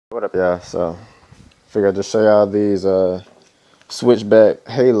what up, y'all? So, figured to show y'all these switchback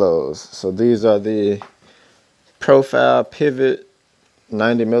halos. So these are the profile pivot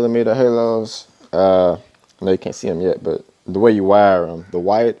 90mm halos. I know you can't see them yet, but the way you wire them, the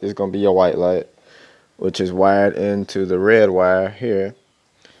white is gonna be your white light, which is wired into the red wire here.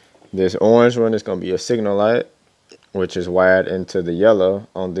 This orange one is gonna be a signal light, which is wired into the yellow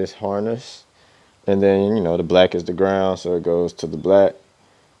on this harness. And then, you know, the black is the ground, so it goes to the black.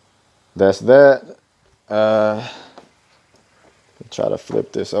 That's that. Try to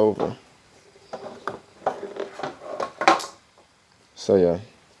flip this over. So yeah,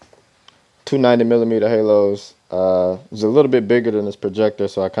 two 90mm halos. It's a little bit bigger than this projector,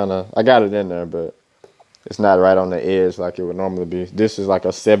 so I got it in there, but it's not right on the edge like it would normally be. This is like a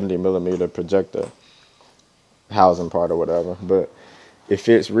 70mm projector housing part or whatever, but it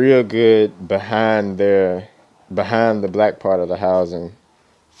fits real good behind the black part of the housing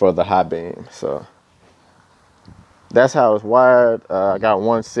for the high beam. So that's how it's wired. I got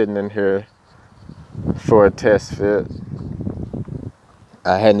one sitting in here for a test fit.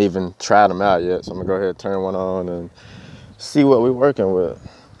 I hadn't even tried them out yet, so I'm gonna go ahead and turn one on and see what we're working with.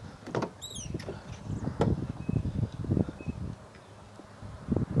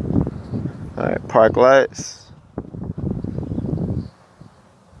 All right, park lights.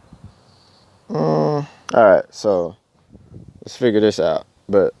 All right, so let's figure this out.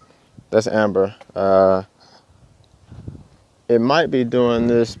 But that's amber. It might be doing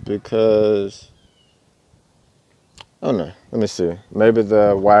this because, oh no, let me see. Maybe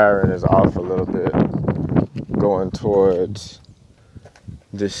the wiring is off a little bit going towards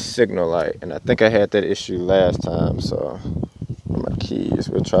this signal light. And I think I had that issue last time, so my keys,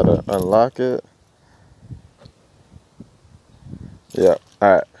 we'll try to unlock it. Yeah,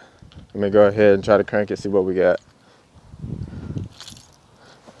 all right. Let me go ahead and try to crank it, see what we got.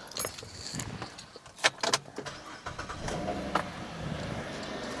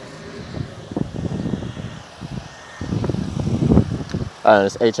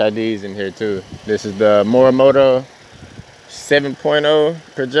 There's HIDs in here too. This is the Morimoto 7.0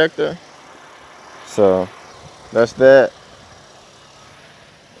 projector. So that's that.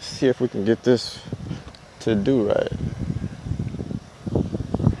 Let's see if we can get this to do right.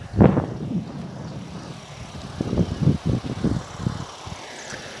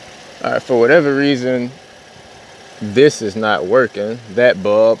 All right, for whatever reason, this is not working, that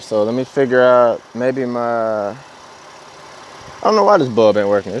bulb. So let me figure out, maybe I don't know why this bulb ain't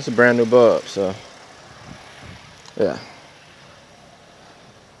working. It's a brand new bulb, so yeah.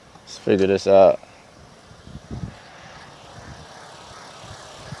 Let's figure this out.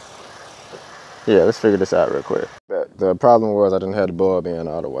 Yeah, let's figure this out real quick. But the problem was I didn't have the bulb in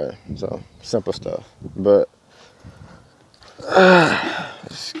all the way, so simple stuff. But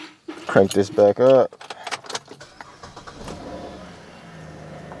let's crank this back up.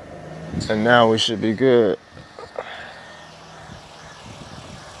 And now we should be good.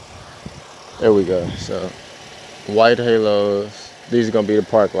 There we go. So white halos, these are gonna be the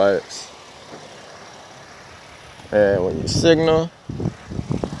park lights. And when you signal,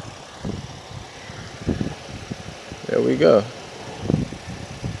 there we go.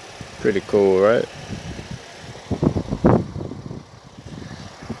 Pretty cool, right?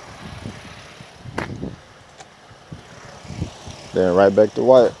 Then right back to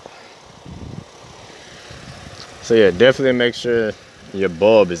white. So yeah, definitely make sure your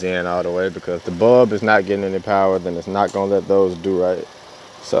bulb is in all the way, because if the bulb is not getting any power, then it's not gonna let those do right.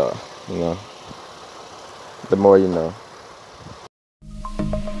 So, you know, the more you know.